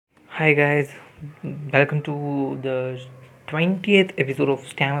Hi guys, welcome to the 20th episode of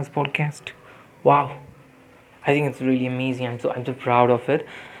Scammers Podcast. Wow, I think it's really amazing. I'm so proud of it.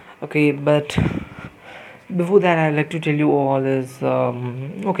 Okay, but before that, I'd like to tell you all is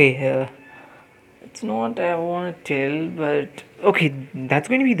it's not I want to tell, but okay, that's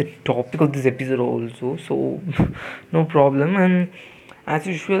going to be the topic of this episode also. So no problem. And as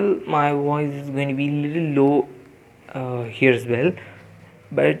usual, my voice is going to be a little low here as well,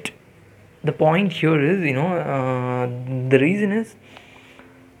 but the point here is the reason is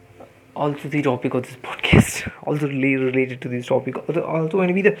also the topic of this podcast also related to this topic, also going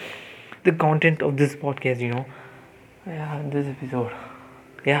to be the content of this podcast, yeah, this episode,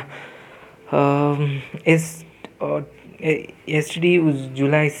 yeah. Is Yesterday was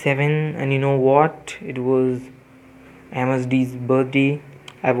July 7, and you know what, it was MSD's birthday.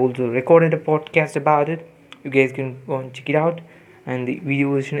 I've also recorded a podcast about it. You guys can go and check it out, and the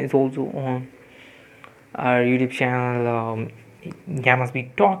video version is also on our YouTube channel, Gamma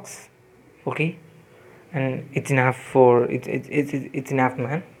Speed Talks. Okay, and it's enough for it's enough,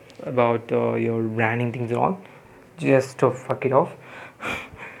 man. About your branding things and all. Just to fuck it off.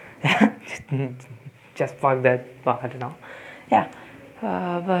 Just fuck that part now. Yeah,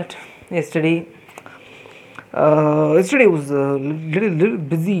 but yesterday yesterday was a little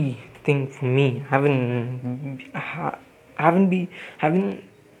busy thing for me. Haven't been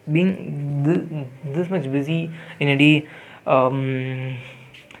this much busy in a day.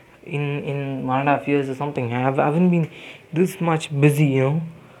 In 1.5 years or something. I haven't been this much busy.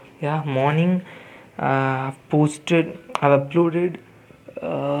 Yeah, morning. I've uploaded.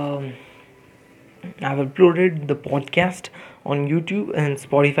 Um, I've uploaded the podcast on YouTube and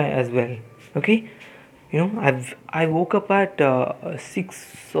Spotify as well. Okay, I woke up at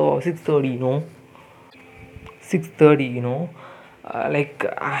 6 or 6:30. 6:30. Like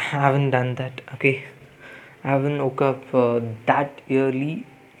I haven't done that. Okay, I haven't woke up that early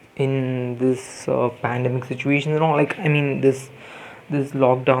in this pandemic situation and all. Like I mean this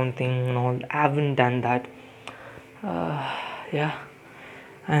lockdown thing and all. I haven't done that. Yeah,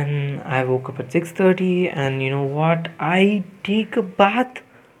 and I woke up at 6:30, and you know what? I take a bath.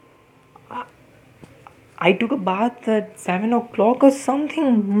 I took a bath at 7 o'clock or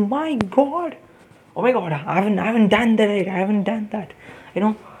something. My God! Oh my God! I haven't done that. I haven't done that. You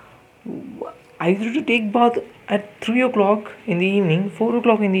know, I used to take bath at 3 o'clock in the evening, 4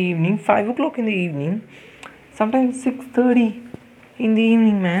 o'clock in the evening, 5 o'clock in the evening, sometimes 6:30 in the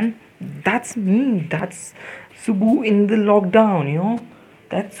evening. Man, that's me. That's Subu in the lockdown.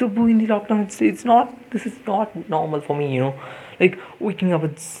 That's Subu in the lockdown. It's not. This is not normal for me. Like waking up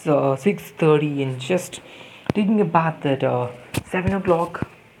at 6:30 and just taking a bath at 7 o'clock.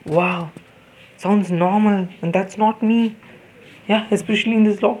 Wow, sounds normal, and that's not me. Yeah, especially in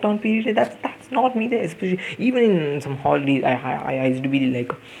this lockdown period, that's not me there. Especially even in some holidays, I used to be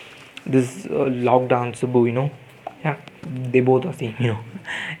like this lockdown Subu. Yeah, they both are same.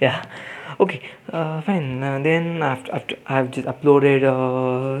 Yeah, okay, fine. Then after I've just uploaded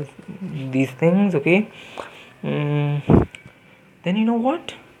these things. Okay. mm, then you know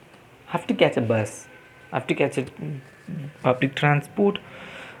what, I have to catch a bus. I have to catch a public transport,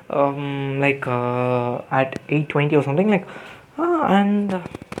 like at 8:20 or something, like and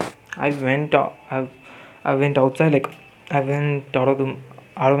I went I went outside, like I went out of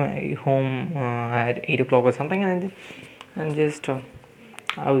my home at 8 o'clock or something, and just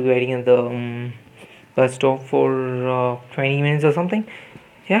I was waiting at the bus stop for 20 minutes or something.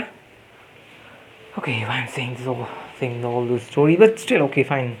 Yeah, okay, I'm saying all this story, but still okay,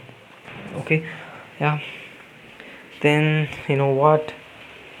 fine. Okay, yeah. Then you know what,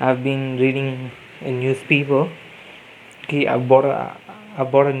 I've been reading a newspaper. Okay, I bought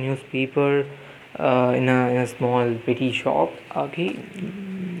a newspaper in a small petty shop. Okay,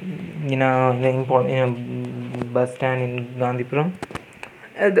 in a bus stand in Gandhipuram.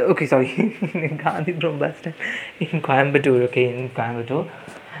 Okay, sorry, in Gandhipuram bus stand in Coimbatore. Okay, in Coimbatore.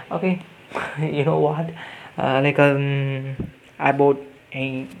 Okay, you know what? Like I bought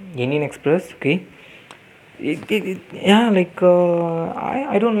a Indian Express. Okay, yeah, like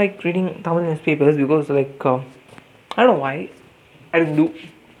I don't like reading Tamil newspapers because like I don't know why I don't do.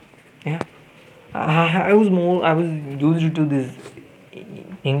 Yeah, I was used to this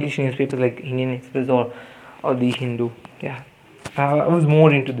English newspapers like Indian Express or the Hindu. Yeah, I was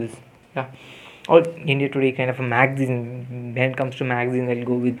more into this. Yeah, or India Today, kind of a magazine. When it comes to magazine, I'll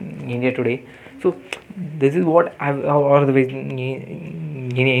go with India Today. So this is what or otherwise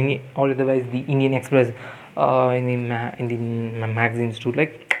or otherwise the Indian Express in the magazines too.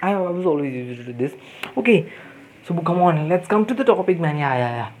 Like I was always used to this. Okay, so come on, let's come to the topic, man. Yeah,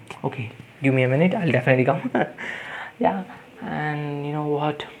 yeah, yeah. Okay, give me a minute, I'll definitely come. Yeah, and you know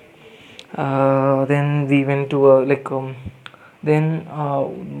what? Then we went to a then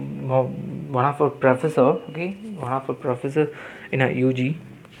one of our professor, okay, one of our professor in a UG,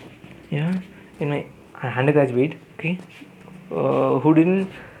 yeah, in my undergraduate, okay, who didn't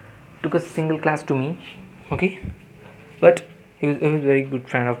took a single class to me, okay, but he was a very good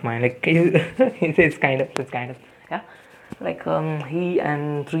friend of mine. Like it's kind of yeah, like he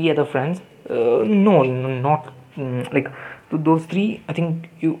and three other friends. No, not like to those three. I think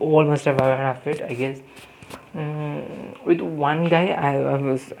you all must have heard of it, I guess. With one guy, I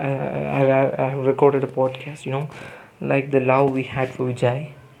have recorded a podcast. Like the love we had for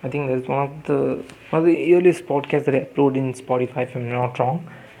Vijay. I think that's one of the earliest podcasts that I uploaded in Spotify, if I'm not wrong.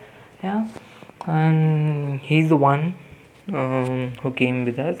 Yeah, and he's the one who came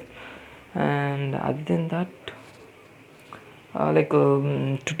with us. And other than that,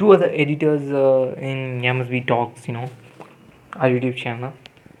 to two other editors in Yamasby Talks, our YouTube channel.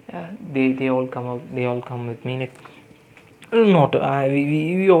 Yeah, they all come up. They all come with me. Like not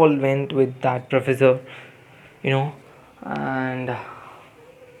we all went with that professor, you know, and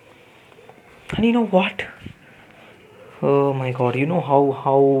you know what? Oh my God! You know how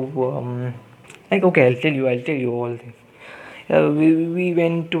like okay, I'll tell you all things. We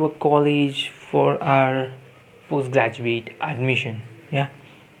went to a college for our postgraduate admission. Yeah,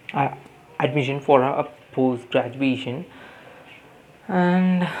 uh, admission for our post graduation,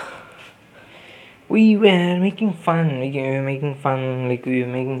 and we were making fun. We were making fun, like we were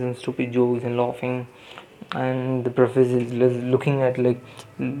making some stupid jokes and laughing. And the professor is looking at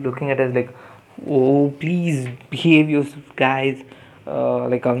us like, oh, please behave yourself, guys.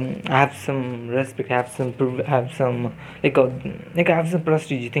 Have some respect, have some have some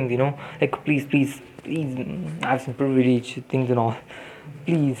prestige things, like please have some privilege things and all,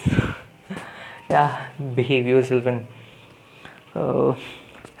 please. Yeah, behave yourself and uh,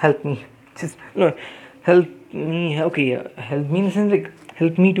 help me, just no, help me, okay, help me in the sense like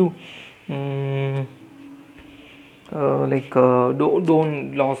help me to um,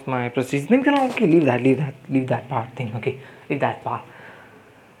 don't lost my prestige things and all. Okay, leave that part thing, okay, leave that part.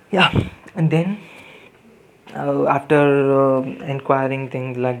 Yeah, and then after inquiring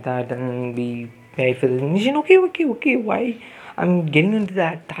things like that, and we pay for the admission. Okay, why I'm getting into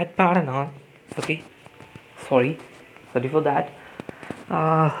that part and all. Okay, sorry for that.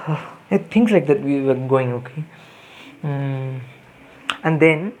 Things like that we were going, okay. mm, and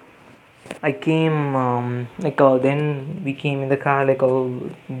then I came then we came in the car,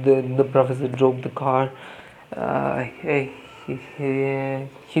 the professor drove the car.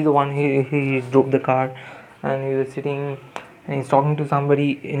 He's the one, he drove the car, and we were sitting and he's talking to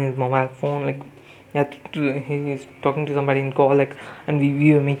somebody in his mobile phone, like yeah, he's talking to somebody in call, like, and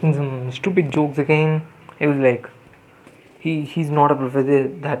we were making some stupid jokes again. It was like he's not a professor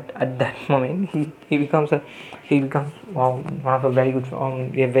that at that moment he becomes one of a very good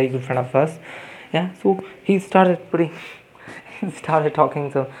a very good friend of us. Yeah, so he started putting he started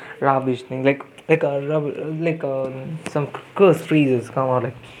talking some rubbish thing, some curse phrases come out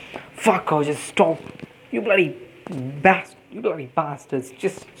like, fuck, or just stop, you bloody bastards,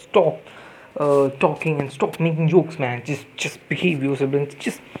 just stop talking and stop making jokes, man, just behave yourself and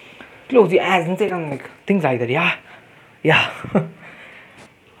just close your eyes and say something, like things like that. Yeah.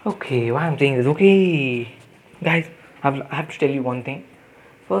 Okay, why I'm saying this? Okay, guys, I have to tell you one thing.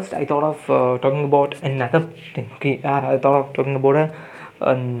 First, I thought of talking about another thing. Okay, I thought of talking about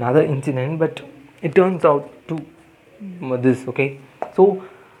another incident, but it turns out to this. Okay, so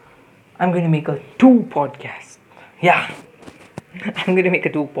I'm going to make a two podcast. Yeah, I'm going to make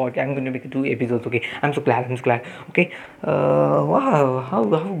a two podcast. I'm going to make a two episodes. Okay, I'm so glad. Okay, wow, how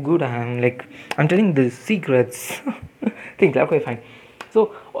good I am. Like I'm telling the secrets. Things. Okay, fine.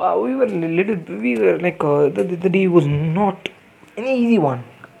 So we were like the day was not an easy one.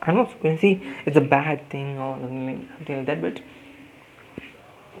 I'm not going to say it's a bad thing or something like that, but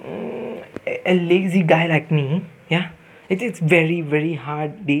a lazy guy like me, yeah, it's very very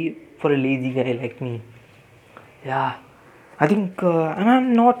hard day for a lazy guy like me. Yeah, I think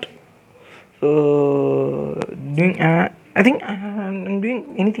I'm not doing. I think I'm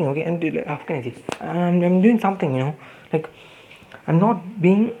doing anything. Okay, and how can I say? I'm doing something. Like I'm not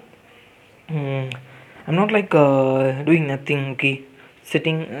being. Mm, I'm not like doing nothing. Okay,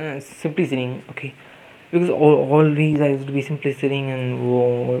 simply sitting. Okay, because always I used to be simply sitting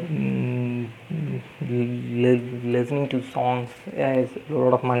and listening to songs. Yeah, it's a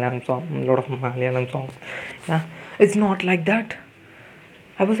lot of Malayalam songs. Yeah, it's not like that.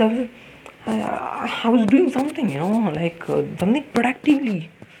 I was doing something, like something productively.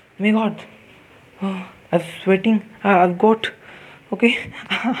 my god, I'm sweating. I've got, okay,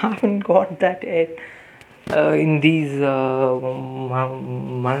 I haven't got that yet in these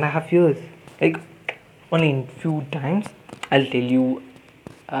 1.5 years. Like, only in few times. I'll tell you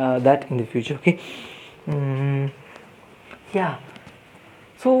that in the future, okay? Mm, yeah.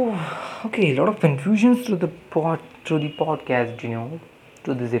 So, okay, a lot of confusions through the podcast,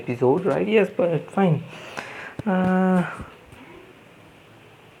 to this episode, right? Yes, but fine. Uh,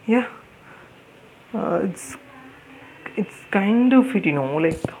 yeah, it's kind of it,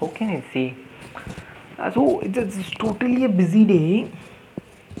 like how can I say? So it's totally a busy day.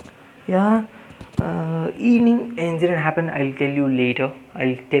 Yeah, evening incident happened. I'll tell you later.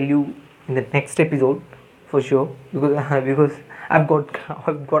 I'll tell you in the next episode for sure because because I've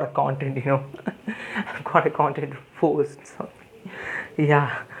got a content, I've got a content to post. So,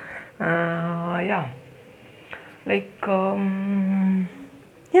 yeah, yeah, like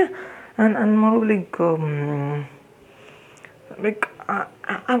yeah, and more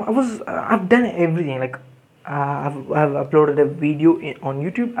I've done everything. Like I've uploaded a video on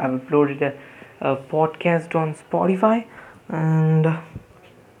YouTube. I've uploaded a podcast on Spotify, and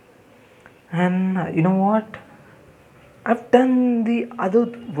you know what? I've done the other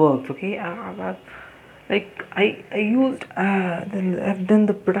works. Okay, I used I've done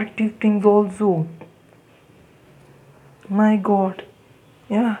the productive things also. My God,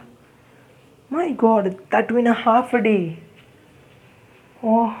 yeah, my God, that 2.5 a day.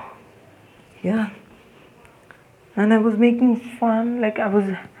 Oh, yeah, and I was making fun. Like I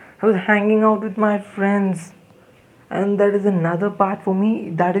was hanging out with my friends, and that is another part for me.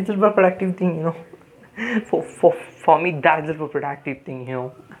 That is a productive thing, for me, that is a productive thing,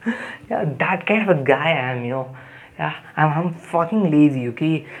 Yeah, that kind of a guy I am, Yeah, I'm fucking lazy.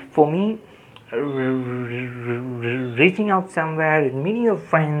 Okay, for me, reaching out somewhere and meeting your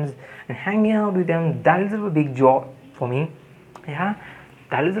friends and hanging out with them, that is a big job for me. Yeah,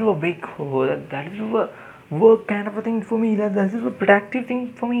 that is a big that is a work kind of a thing for me. That is a productive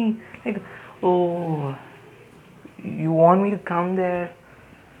thing for me. Like, oh, you want me to come there?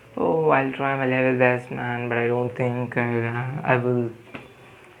 Oh, I'll try my level best, man, but I don't think I will.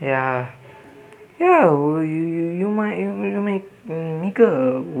 Yeah, yeah, you might you make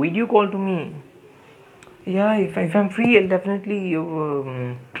a video call to me. Yeah, if I'm free, I'll definitely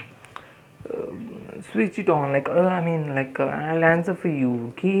switch it on. Like, I'll answer for you,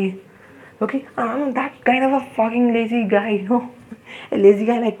 okay? Okay, I'm that kind of a fucking lazy guy, A lazy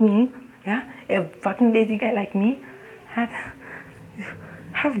guy like me, yeah, a fucking lazy guy like me, had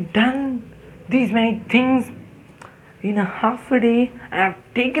have done these many things in a half a day. I've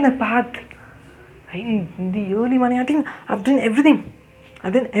taken a bath in the early morning. I think I've done everything.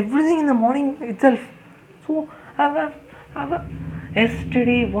 I've done everything in the morning itself. So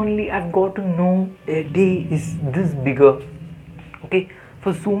yesterday only I've got to know a day is this bigger. Okay,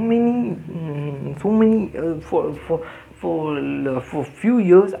 for so many for few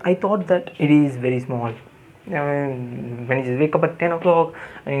years I thought that it is very small. When you just wake up at 10 o'clock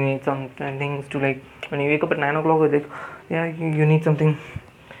and you need some things to, like, when you wake up at 9 o'clock, it's like, yeah, you need something.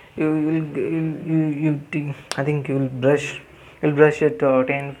 I think you'll brush at 10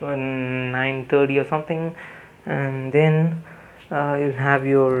 9:30 or something, and then you'll have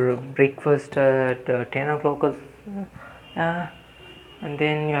your breakfast at 10 o'clock uh, and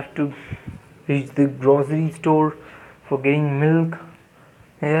then you have to reach the grocery store for getting milk,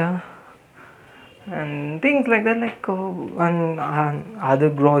 yeah, and things like that, like and other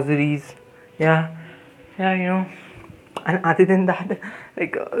groceries, yeah, yeah, and other than that,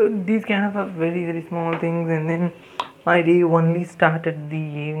 like these kind of very very small things, and then my day only started the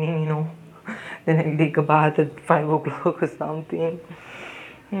evening, then I'll take a bath at 5 o'clock or something.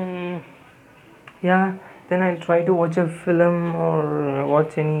 Yeah, then I'll try to watch a film or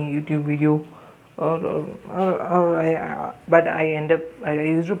watch any YouTube video, but I end up, I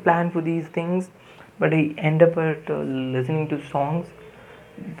used to plan for these things, but I end up at listening to songs.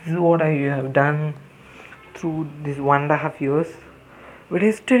 This is what I have done through this 1.5 years. But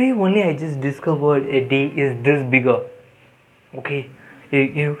yesterday only I just discovered a day is this bigger. Okay,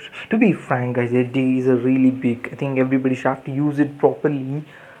 to be frank, guys, a day is a really big. I think everybody should have to use it properly.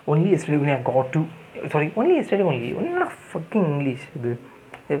 Only yesterday when I got to, sorry, only yesterday only not fucking English,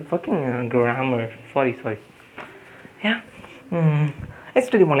 fucking grammar. Sorry. Yeah. Mm.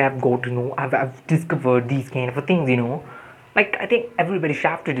 Yesterday only I've got to know. I've discovered these kind of things. Like, I think everybody should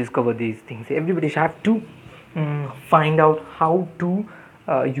have to discover these things. Everybody should have to find out how to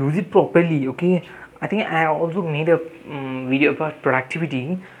use it properly. Okay. I think I also made a video about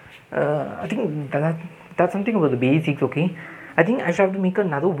productivity. I think that's something about the basics. Okay. I think I should have to make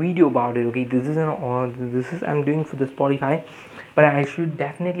another video about it. Okay, this is I'm doing for the Spotify, but I should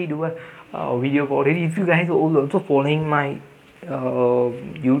definitely do a video about it. If you guys are also following my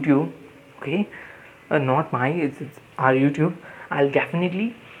YouTube, okay, not my, it's our YouTube. I'll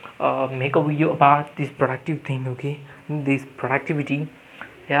definitely make a video about this productive thing. Okay, this productivity.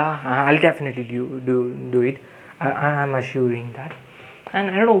 Yeah, I'll definitely do it. I'm assuring that.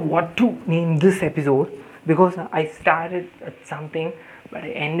 And I don't know what to name this episode because I started at something, but I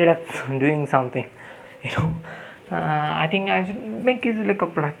ended up doing something. You know, I think I should make it like a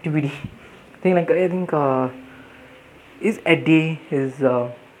productivity thing. Like I think is a day is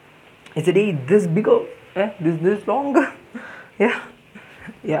a day this bigger, this longer. Yeah,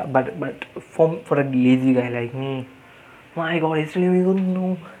 yeah. But for a lazy guy like me, my God, yesterday we don't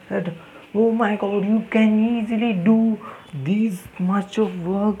know that. Oh my God, you can easily do this much of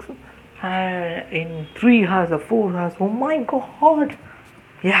work in 3 hours or 4 hours. Oh my God,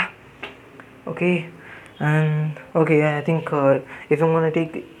 yeah. Okay, and okay, I think if I'm gonna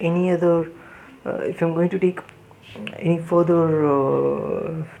take any other, if I'm going to take any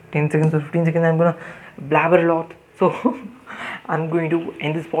further 10 seconds or 15 seconds, I'm gonna blabber a lot. So I'm going to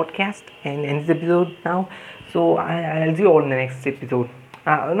end this podcast and end this episode now. So I'll see you all in the next episode.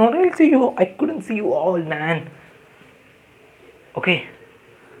 No, I'll see you. I couldn't see you all, man. Okay,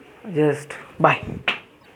 just bye.